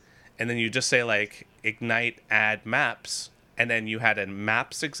place, and then you just say, like, Ignite add maps, and then you had a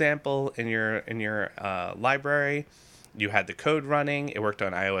maps example in your library. You had the code running. It worked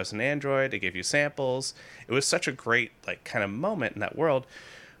on iOS and Android. It gave you samples. It was such a great, like, kind of moment in that world.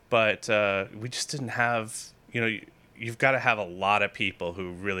 But we just didn't have, you've got to have a lot of people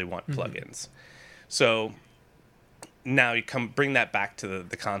who really want plugins. So now you bring that back to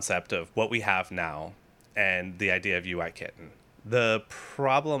the concept of what we have now and the idea of UIKit. The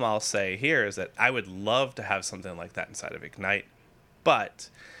problem I'll say here is that I would love to have something like that inside of Ignite, but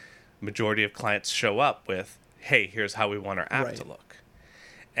majority of clients show up with, hey, here's how we want our app to look.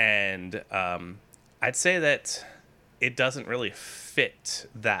 And I'd say that it doesn't really fit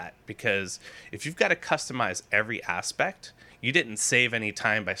that, because if you've got to customize every aspect, you didn't save any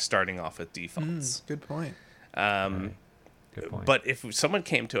time by starting off with defaults. Good point. Right. Good point. But if someone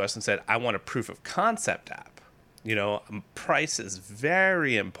came to us and said, I want a proof of concept app, price is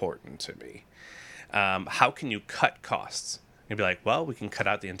very important to me. How can you cut costs? You'd be like, well, we can cut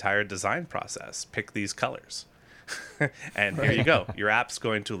out the entire design process. Pick these colors. And here you go. Your app's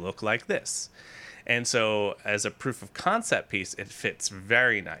going to look like this. And so as a proof of concept piece, it fits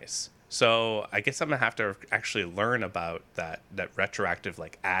very nice. So I guess I'm going to have to actually learn about that retroactive,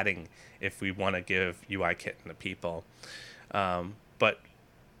 like, adding, if we want to give UIKit to people. But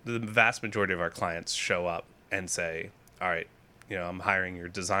the vast majority of our clients show up and say, all right, I'm hiring your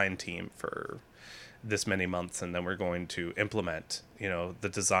design team for this many months, and then we're going to implement, the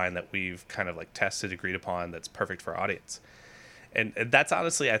design that we've kind of, like, tested, agreed upon, that's perfect for our audience. And that's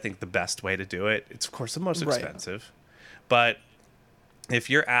honestly, I think, the best way to do it. It's, of course, the most expensive. But if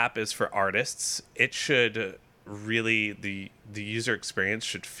your app is for artists, it should really, the user experience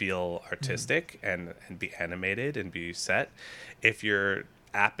should feel artistic and be animated and be set. If your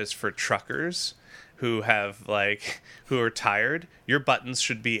app is for truckers who are tired, your buttons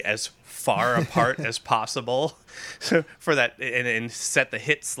should be as far apart as possible for that, and set the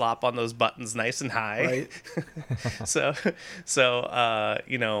hit slop on those buttons nice and high. Right. So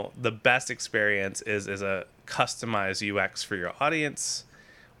the best experience is a customized UX for your audience.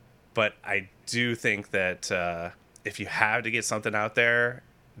 But I do think that if you have to get something out there,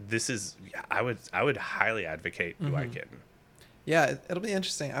 I would highly advocate UI Kitten. Yeah, it'll be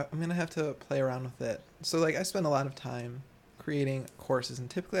interesting. I'm going to have to play around with it. So, like, I spend a lot of time creating courses,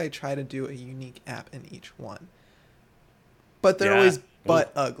 and typically I try to do a unique app in each one. But they're always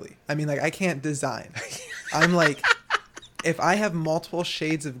ugly. I mean, like, I can't design. I'm like, if I have multiple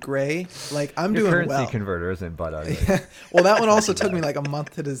shades of gray, like, I'm Your doing well. currency converter isn't butt ugly. Well, that one also took me like a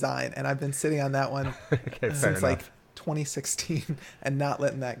month to design, and I've been sitting on that one Okay, since like 2016 and not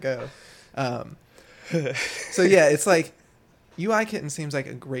letting that go. So yeah, it's like UI Kitten seems like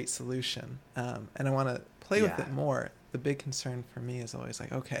a great solution, and I want to play with it more. The big concern for me is always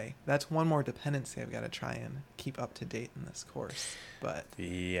like, okay, that's one more dependency I've got to try and keep up to date in this course. But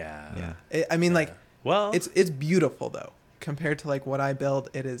yeah, I mean, like, well, it's beautiful though. Compared to like what I build,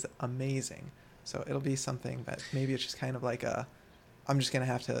 it is amazing. So it'll be something that maybe it's just kind of like I'm just gonna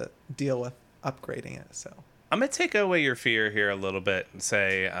have to deal with upgrading it. So I'm going to take away your fear here a little bit and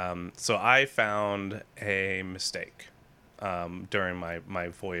say, so I found a mistake during my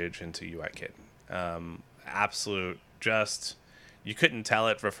voyage into UI Kitten. Absolute, just, you couldn't tell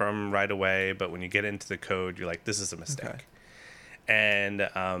it from right away, but when you get into the code, you're like, this is a mistake. Okay. And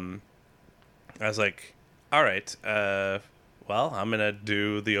I was like, all right, well, I'm going to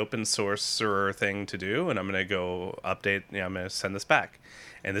do the open sourcer thing to do, and I'm going to go update, I'm going to send this back.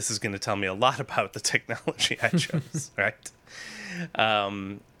 And this is going to tell me a lot about the technology I chose, right?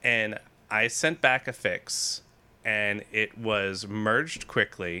 And I sent back a fix, and it was merged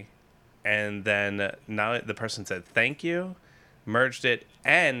quickly. And then now the person said, thank you, merged it,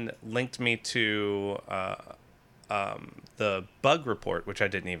 and linked me to the bug report, which I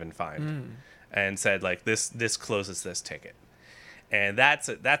didn't even find, and said, like, this closes this ticket. And that's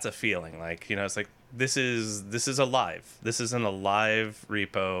a feeling, like, it's like, this is alive. This is in a live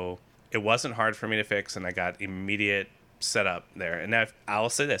repo. It wasn't hard for me to fix, and I got immediate setup there. And I'll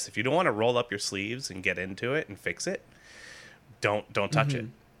say this: if you don't want to roll up your sleeves and get into it and fix it, don't touch it.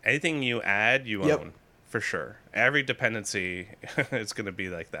 Anything you add, you own for sure. Every dependency is going to be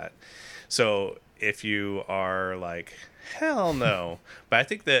like that. So if you are like, hell no, but I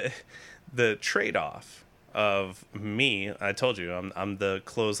think that the trade-off of me, I told you, I'm the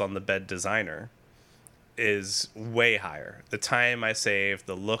clothes on the bed designer, is way higher. The time I save,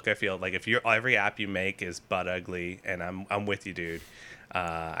 the look I feel, like if every app you make is butt ugly, and I'm with you, dude.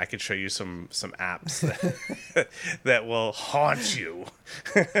 I could show you some apps that will haunt you.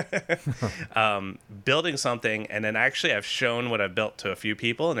 Building something, and then actually I've shown what I've built to a few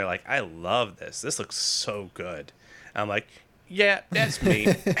people, and they're like, I love this. This looks so good. I'm like, yeah, that's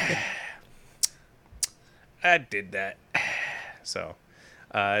me. I did that. So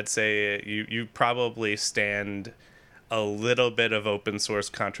I'd say you probably stand a little bit of open source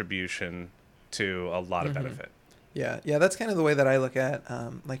contribution to a lot of benefit. Yeah, that's kind of the way that I look at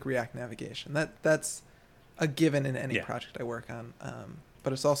like React navigation. That's a given in any project I work on.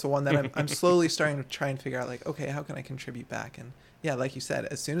 But it's also one that I'm slowly starting to try and figure out, like, okay, how can I contribute back? And yeah, like you said,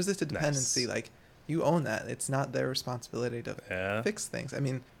 as soon as it's a dependency, like, you own that. It's not their responsibility to fix things. I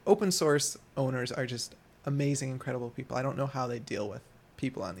mean, open source owners are just amazing, incredible people. I don't know how they deal with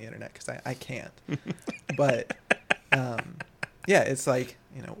people on the internet, because I can't. But yeah, it's like,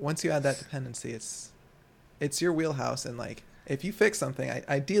 once you add that dependency, it's your wheelhouse, and like, if you fix something,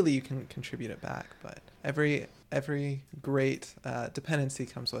 ideally you can contribute it back. But every great dependency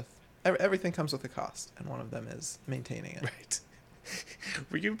comes with everything comes with a cost, and one of them is maintaining it. Right.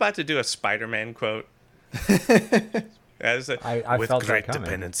 Were you about to do a Spider-Man quote? I with felt great that coming.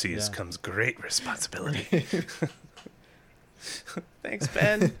 dependencies comes great responsibility. Thanks,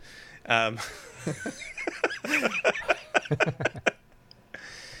 Ben.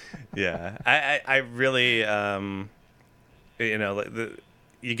 Yeah, I really,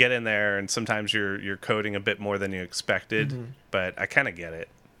 you get in there, and sometimes you're coding a bit more than you expected, but I kind of get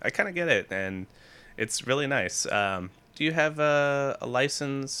it. And it's really nice. Do you have a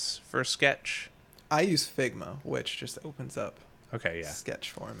license for Sketch? I use Figma, which just opens up Okay, yeah.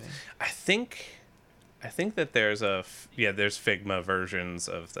 Sketch for me. I think that there's there's Figma versions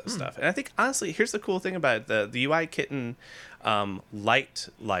of the stuff. And I think, honestly, here's the cool thing about it. The UI Kitten light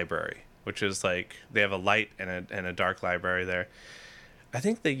library, which is like, they have a light and a dark library there. I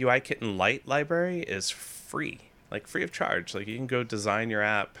think the UI Kitten light library is free, like free of charge. Like, you can go design your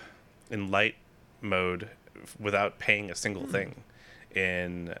app in light mode without paying a single thing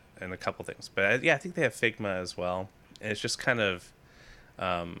in a couple things. But yeah, I think they have Figma as well. And it's just kind of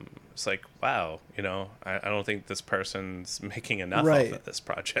it's like, wow, I don't think this person's making enough Right. off of this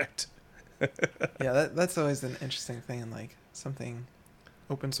project. Yeah, that's always an interesting thing, and like something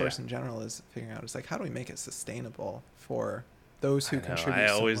open source Yeah. in general is figuring out is like, how do we make it sustainable for those who I know, contribute I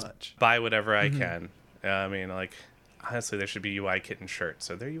so always much? buy whatever I Mhm. can. I mean, like, honestly, there should be UI Kitten shirts.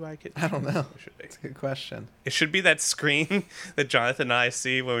 So there UI Kitten I don't know. It should be. It's a good question. It should be that screen that Jonathan and I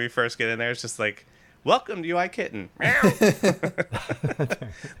see when we first get in there. It's just like, welcome to UI Kitten. Meow.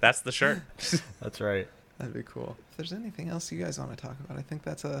 That's the shirt. That's right. That'd be cool. If there's anything else you guys want to talk about, I think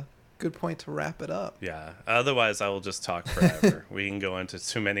that's a good point to wrap it up. Yeah. Otherwise, I will just talk forever. We can go into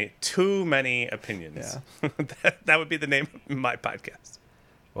too many opinions. Yeah. that would be the name of my podcast.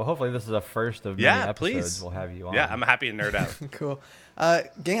 Well, hopefully this is a first of many Yeah, episodes please. we'll have you on. Yeah, I'm happy to nerd out. Cool.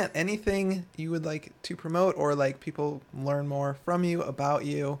 Gant, anything you would like to promote or like people learn more from you, about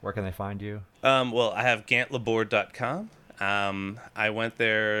you? Where can they find you? Well, I have gantlabord.com. I went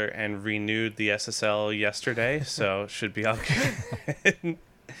there and renewed the SSL yesterday, so should be all good.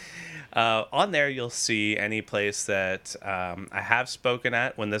 On there, you'll see any place that I have spoken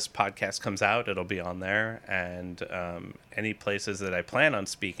at. When this podcast comes out, it'll be on there. And any places that I plan on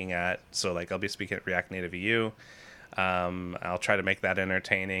speaking at. So, like, I'll be speaking at React Native EU. I'll try to make that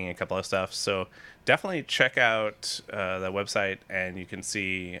entertaining and a couple of stuff. So, definitely check out the website, and you can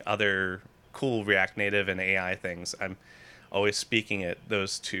see other cool React Native and AI things. I'm always speaking at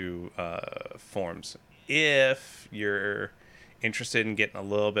those two forums. If you're interested in getting a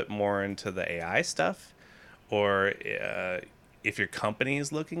little bit more into the AI stuff, or if your company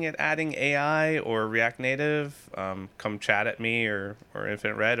is looking at adding AI or React Native, come chat at me or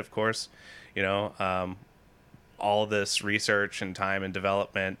Infinite Red, of course. All this research and time and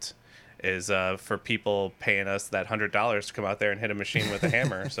development is for people paying us that $100 to come out there and hit a machine with a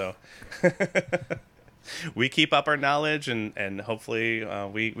hammer. So we keep up our knowledge, and hopefully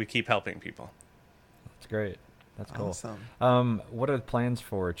we keep helping people. That's great. That's cool. Awesome. What are the plans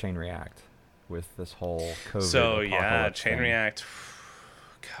for Chain React with this whole COVID? So yeah, apocalypse Chain thing? React.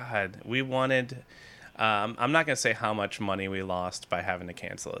 God, we wanted. I'm not gonna say how much money we lost by having to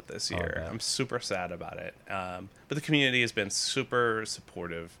cancel it this Oh, I year. bet. I'm super sad about it. But the community has been super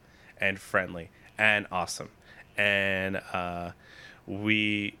supportive and friendly and awesome, and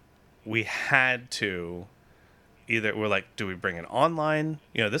we had to. Either we're like, do we bring it online?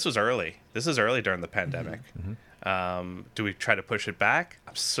 This was early. This is early during the pandemic. Do we try to push it back?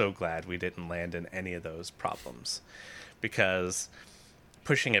 I'm so glad we didn't land in any of those problems, because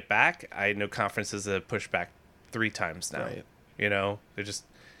pushing it back, I know conferences that have pushed back 3 times now. Right. They're just,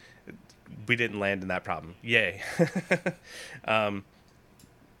 we didn't land in that problem. Yay.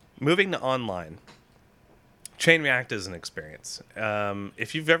 Moving to online, Chain React is an experience.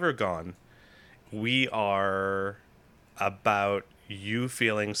 If you've ever gone, we are about you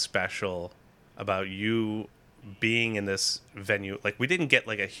feeling special, about you being in this venue. Like, we didn't get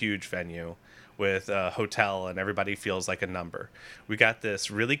like a huge venue with a hotel and everybody feels like a number. We got this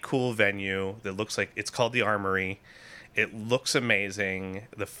really cool venue that looks like, it's called the Armory. It looks amazing.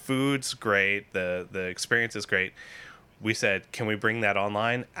 The food's great. The experience is great. We said, can we bring that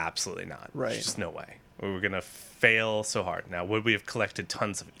online? Absolutely not. Right. There's just no way. We were going to fail so hard. Now, would we have collected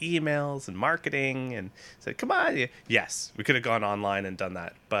tons of emails and marketing and said, come on? Yes, we could have gone online and done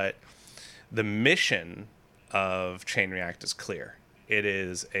that. But the mission of Chain React is clear. It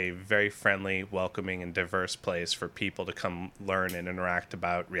is a very friendly, welcoming, and diverse place for people to come learn and interact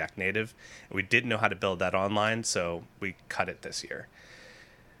about React Native. We didn't know how to build that online, so we cut it this year.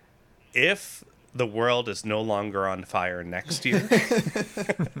 If the world is no longer on fire next year,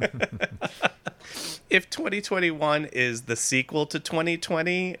 if 2021 is the sequel to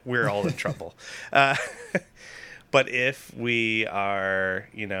 2020, we're all in trouble. But if we are,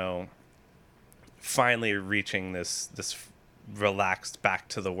 finally reaching this relaxed back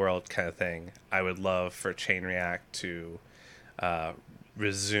to the world kind of thing, I would love for Chain React to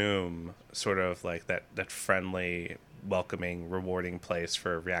resume sort of like that friendly, welcoming, rewarding place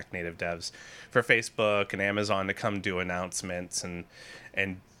for React Native devs, for Facebook and Amazon to come do announcements and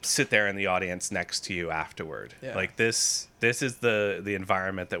sit there in the audience next to you afterward. Yeah. Like this is the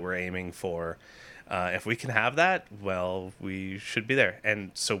environment that we're aiming for. If we can have that, well, we should be there.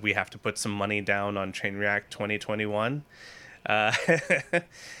 And so we have to put some money down on Chain React 2021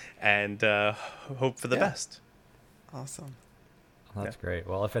 and hope for the best. Awesome. That's great.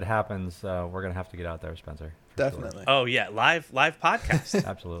 Well, if it happens, we're gonna have to get out there, Spencer. for sure. Definitely. Oh yeah, live podcast.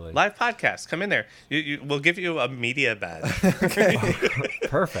 Absolutely. Live podcast. Come in there. We'll give you a media badge.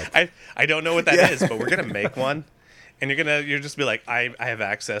 Perfect. I don't know what that is, but we're gonna make one, and you're just be like, I have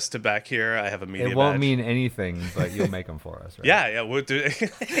access to back here. I have a media. It won't badge. mean anything, but you'll make them for us, right? Yeah, we'll do.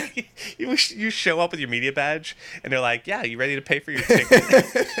 You show up with your media badge, and they're like, "Yeah, you ready to pay for your ticket?"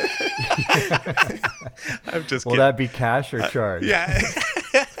 I'm just Will kidding. that be cash or charge? Yeah.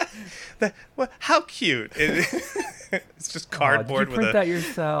 How cute! It's just Did cardboard you print with that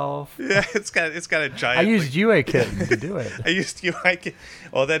yourself? Yeah, it's got a giant. I used UA Kitten to do it. I used UI.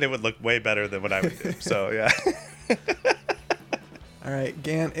 Well, then it would look way better than what I would do. So yeah. All right,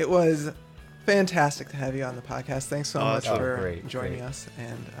 Gant, it was fantastic to have you on the podcast. Thanks so much Awesome. for joining us.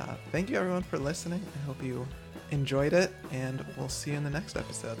 And thank you, everyone, for listening. I hope you enjoyed it, and we'll see you in the next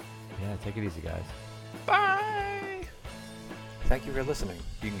episode. Yeah, take it easy, guys. Bye. Thank you for listening.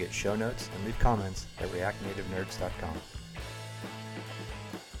 You can get show notes and leave comments at reactnativenerds.com.